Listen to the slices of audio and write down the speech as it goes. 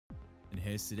And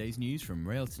here's today's news from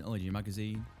Rail Technology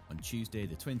Magazine on Tuesday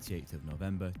the 28th of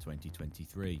November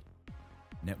 2023.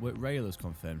 Network Rail has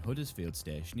confirmed Huddersfield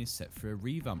Station is set for a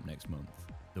revamp next month.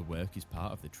 The work is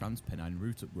part of the Transpennine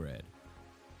route upgrade.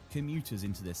 Commuters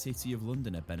into the City of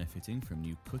London are benefiting from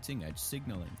new cutting-edge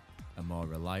signalling. A more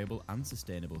reliable and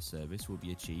sustainable service will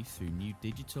be achieved through new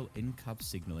digital in-cab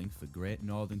signalling for Great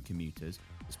Northern commuters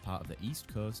as part of the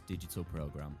East Coast Digital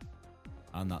Programme.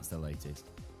 And that's the latest.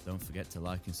 Don't forget to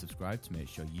like and subscribe to make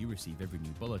sure you receive every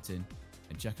new bulletin,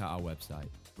 and check out our website,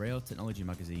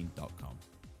 railtechnologymagazine.com.